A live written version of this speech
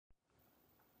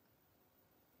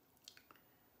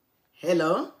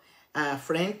Hello,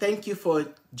 friend. Thank you for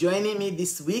joining me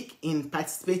this week in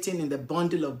participating in the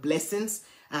Bundle of Blessings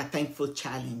Thankful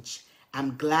Challenge.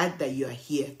 I'm glad that you are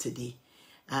here today.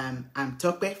 I'm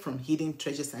Tope from Hidden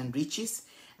Treasures and Riches.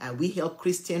 We help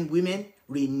Christian women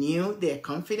renew their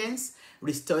confidence,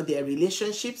 restore their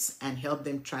relationships, and help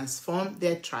them transform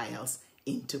their trials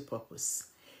into purpose.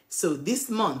 So this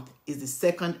month is the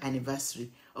second anniversary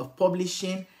of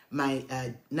publishing my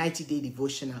 90-day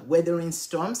devotional, Weathering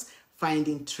Storms,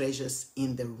 Finding Treasures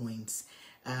in the Ruins.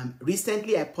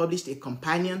 Recently, I published a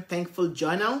companion thankful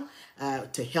journal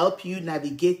to help you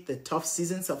navigate the tough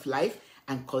seasons of life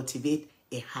and cultivate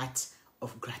a heart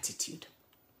of gratitude.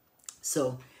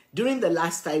 So during the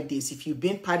last 5 days, if you've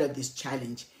been part of this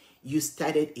challenge, you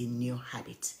started a new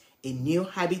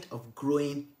habit of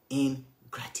growing in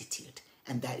gratitude.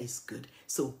 And that is good.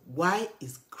 So why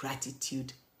is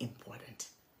gratitude important?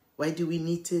 Why do we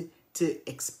need to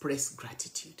express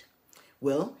gratitude?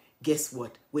 Well, guess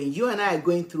what? When you and I are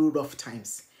going through rough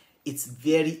times, it's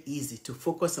very easy to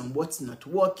focus on what's not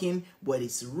working, what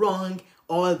is wrong,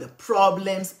 all the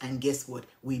problems, and guess what?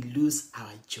 We lose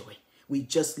our joy. We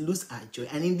just lose our joy.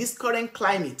 And in this current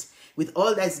climate, with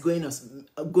all that's going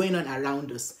on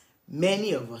around us,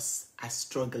 many of us are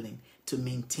struggling to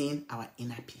maintain our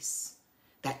inner peace.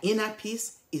 That inner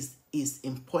peace is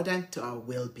important to our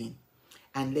well-being.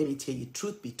 And let me tell you,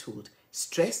 truth be told,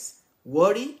 stress,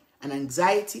 worry, and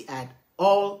anxiety are at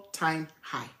all-time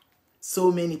high.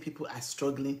 So many people are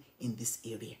struggling in this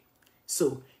area.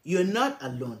 So you're not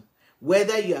alone.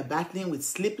 Whether you are battling with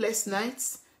sleepless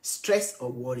nights, stress,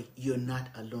 or worry, you're not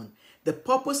alone. The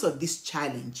purpose of this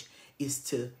challenge is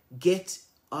to get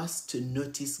us to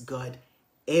notice God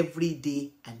every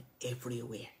day and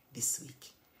everywhere this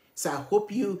week. So I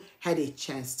hope you had a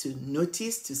chance to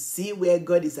notice, to see where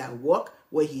God is at work,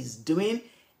 what He's doing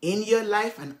in your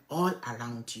life and all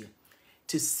around you,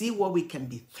 to see what we can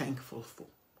be thankful for.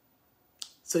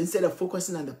 So instead of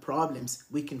focusing on the problems,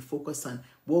 we can focus on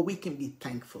what we can be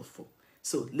thankful for.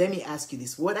 So let me ask you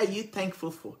this. What are you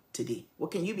thankful for today? What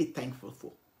can you be thankful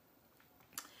for?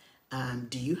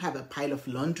 Do you have a pile of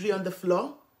laundry on the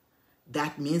floor?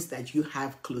 That means that you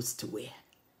have clothes to wear.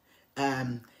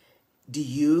 Do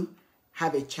you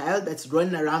have a child that's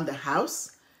running around the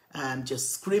house, just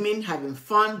screaming, having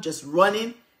fun, just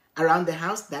running around the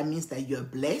house? That means that you're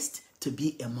blessed to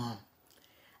be a mom.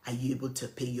 Are you able to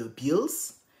pay your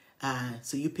bills?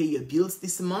 So you pay your bills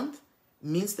this month,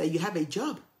 means that you have a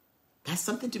job. That's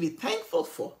something to be thankful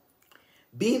for.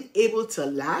 Being able to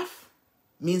laugh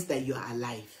means that you're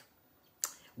alive.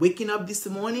 Waking up this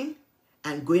morning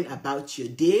and going about your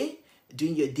day,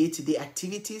 doing your day-to-day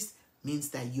activities, means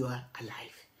that you are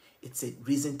alive. It's a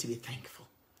reason to be thankful.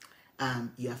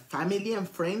 You have family and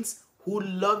friends who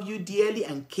love you dearly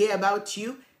and care about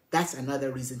you. That's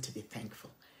another reason to be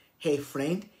thankful. Hey,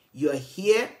 friend, you are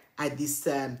here at this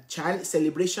child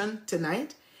celebration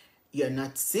tonight. You're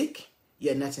not sick.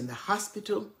 You're not in the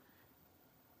hospital.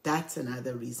 That's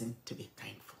another reason to be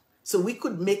thankful. So we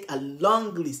could make a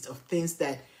long list of things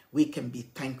that we can be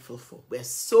thankful for. There are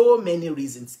so many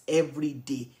reasons every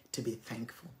day to be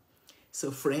thankful.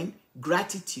 So friend,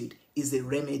 gratitude is a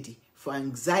remedy for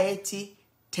anxiety,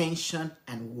 tension,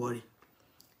 and worry.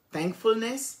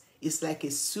 Thankfulness is like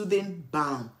a soothing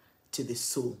balm to the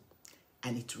soul,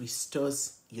 and it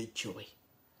restores your joy.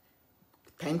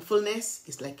 Thankfulness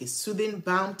is like a soothing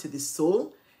balm to the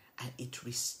soul, and it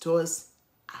restores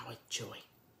our joy.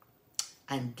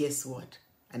 And guess what?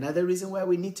 Another reason why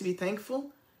we need to be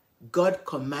thankful, God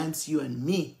commands you and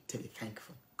me to be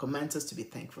thankful. Commands us to be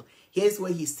thankful. Here's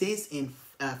what He says in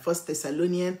 1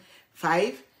 Thessalonians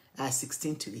 5,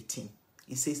 16 to 18.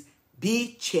 He says,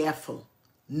 be cheerful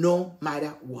no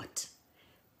matter what.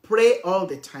 Pray all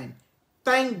the time.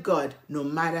 Thank God no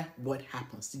matter what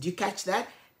happens. Did you catch that?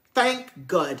 Thank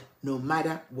God no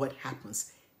matter what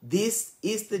happens. This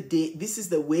is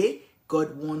the way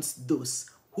God wants those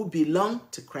who belong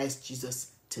to Christ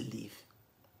Jesus to live.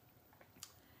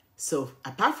 So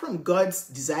apart from God's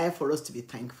desire for us to be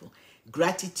thankful,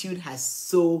 gratitude has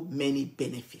so many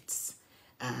benefits.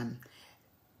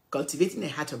 Cultivating a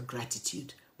heart of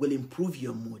gratitude will improve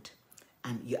your mood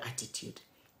and your attitude.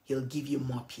 He'll give you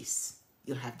more peace.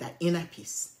 You'll have that inner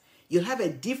peace. You'll have a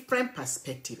different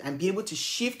perspective and be able to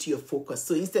shift your focus.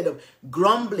 So instead of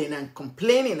grumbling and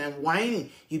complaining and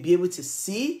whining, you'll be able to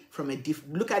see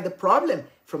look at the problem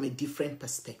from a different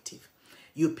perspective.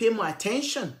 You pay more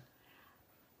attention.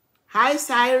 Hi,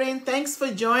 Siren. Thanks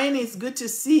for joining. It's good to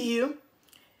see you.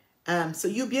 So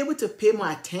you'll be able to pay more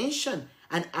attention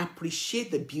and appreciate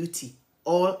the beauty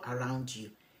all around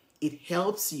you. It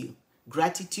helps you.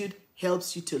 Gratitude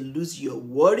helps you to lose your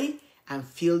worry and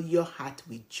fill your heart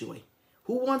with joy.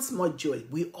 Who wants more joy?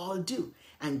 We all do.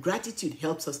 And gratitude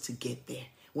helps us to get there.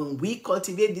 When we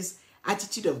cultivate this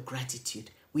attitude of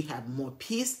gratitude, we have more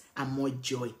peace and more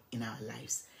joy in our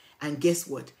lives. And guess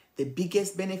what? The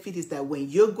biggest benefit is that when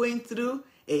you're going through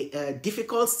a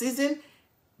difficult season,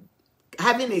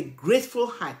 having a grateful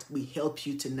heart will help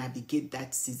you to navigate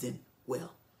that season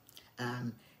well.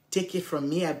 Take it from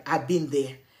me, I've been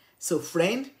there. So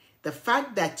friend, the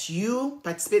fact that you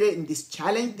participated in this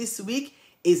challenge this week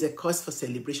is a cause for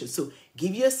celebration. So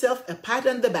give yourself a pat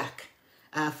on the back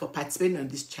for participating in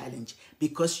this challenge,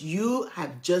 because you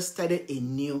have just started a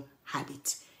new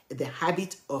habit, the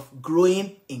habit of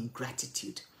growing in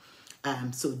gratitude.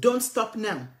 So don't stop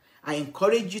now. I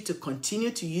encourage you to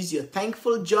continue to use your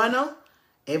thankful journal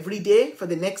every day for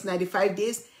the next 95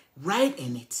 days. Write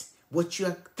in it what you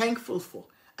are thankful for.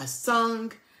 A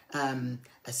song,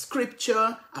 a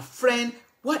scripture, a friend,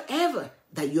 whatever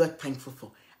that you are thankful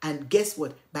for. And guess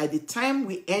what? By the time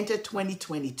we enter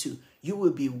 2022, you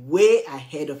will be way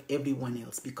ahead of everyone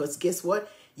else, because guess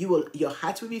what? Your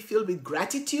heart will be filled with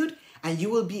gratitude, and you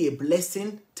will be a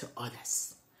blessing to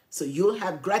others. So you'll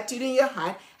have gratitude in your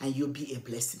heart, and you'll be a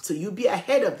blessing. So you'll be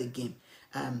ahead of the game.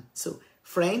 So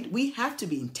friend, we have to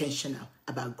be intentional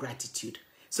about gratitude,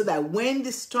 so that when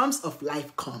the storms of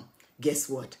life come, guess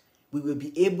what? We will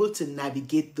be able to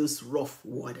navigate those rough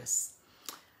waters.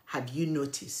 Have you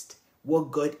noticed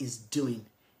what God is doing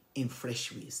in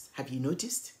fresh ways? Have you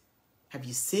noticed? Have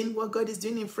you seen what God is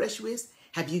doing in fresh ways?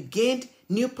 Have you gained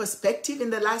new perspective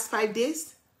in the last 5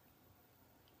 days?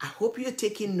 I hope you're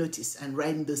taking notice and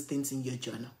writing those things in your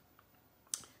journal.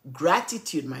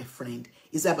 Gratitude, my friend,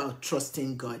 is about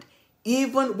trusting God,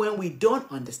 even when we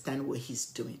don't understand what He's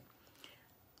doing.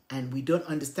 And we don't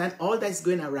understand all that's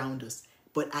going around us.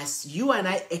 But as you and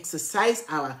I exercise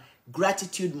our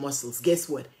gratitude muscles, guess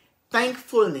what?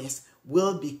 Thankfulness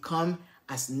will become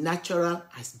as natural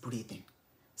as breathing.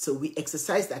 So we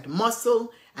exercise that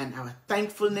muscle, and our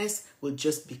thankfulness will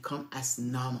just become as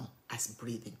normal as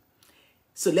breathing.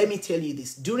 So let me tell you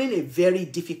this. During a very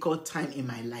difficult time in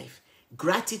my life,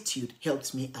 gratitude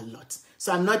helped me a lot.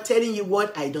 So I'm not telling you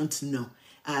what I don't know.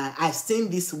 I've seen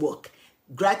this work.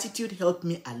 Gratitude helped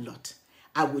me a lot.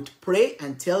 I would pray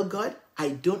and tell God, I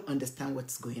don't understand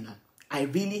what's going on. I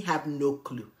really have no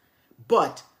clue.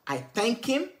 But I thank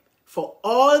Him for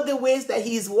all the ways that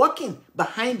He is working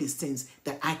behind the scenes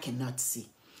that I cannot see.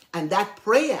 And that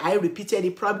prayer, I repeated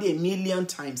it probably 1,000,000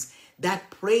 times. That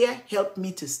prayer helped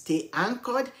me to stay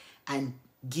anchored and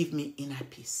give me inner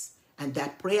peace. And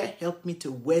that prayer helped me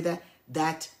to weather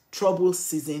that troubled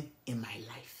season in my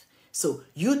life. So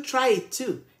you try it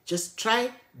too. Just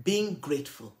try being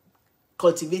grateful,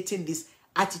 cultivating this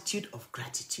attitude of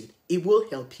gratitude. It will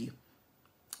help you.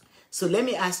 So let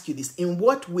me ask you this. In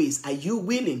what ways are you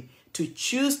willing to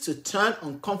choose to turn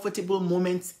uncomfortable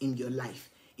moments in your life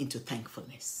into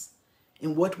thankfulness?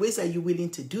 In what ways are you willing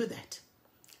to do that?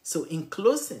 So in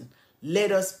closing,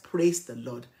 let us praise the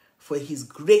Lord for His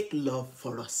great love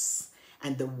for us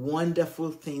and the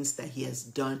wonderful things that He has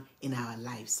done in our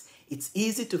lives. It's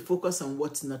easy to focus on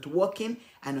what's not working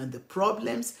and on the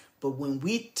problems, but when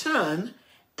we turn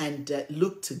and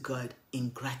look to God in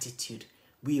gratitude,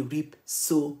 we reap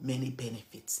so many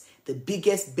benefits. The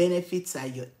biggest benefits are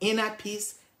your inner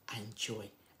peace and joy.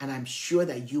 And I'm sure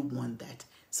that you want that.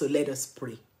 So let us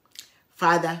pray.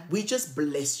 Father, we just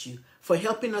bless you for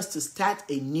helping us to start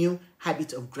a new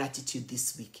habit of gratitude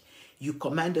this week. You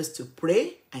command us to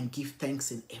pray and give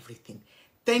thanks in everything.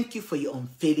 Thank you for your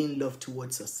unfailing love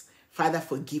towards us. Father,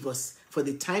 forgive us for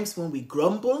the times when we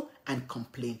grumble and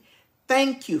complain.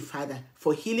 Thank you, Father,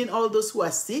 for healing all those who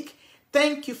are sick.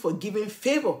 Thank you for giving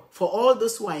favor for all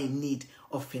those who are in need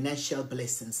of financial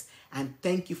blessings. And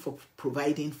thank you for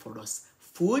providing for us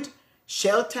food,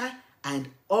 shelter, and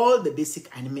all the basic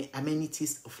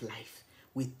amenities of life.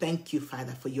 We thank you,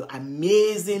 Father, for your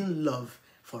amazing love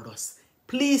for us.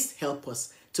 Please help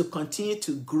us to continue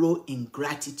to grow in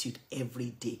gratitude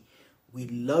every day. We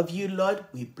love you, Lord.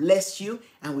 We bless you,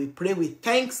 and we pray with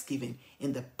thanksgiving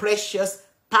in the precious,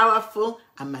 powerful,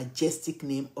 and majestic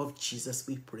name of Jesus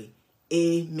we pray.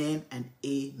 Amen and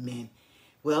amen.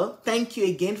 Well, thank you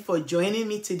again for joining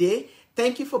me today.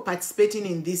 Thank you for participating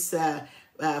in this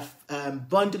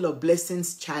Bundle of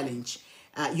Blessings challenge.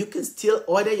 You can still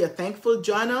order your thankful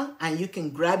journal, and you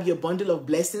can grab your bundle of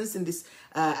blessings in this.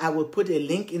 I will put a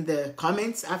link in the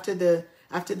comments after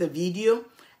the video,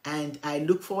 and I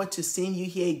look forward to seeing you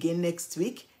here again next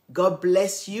week. God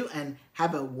bless you and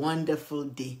have a wonderful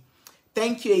day.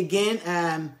 Thank you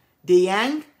again,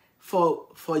 Deyang,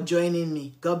 for joining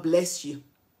me. God bless you.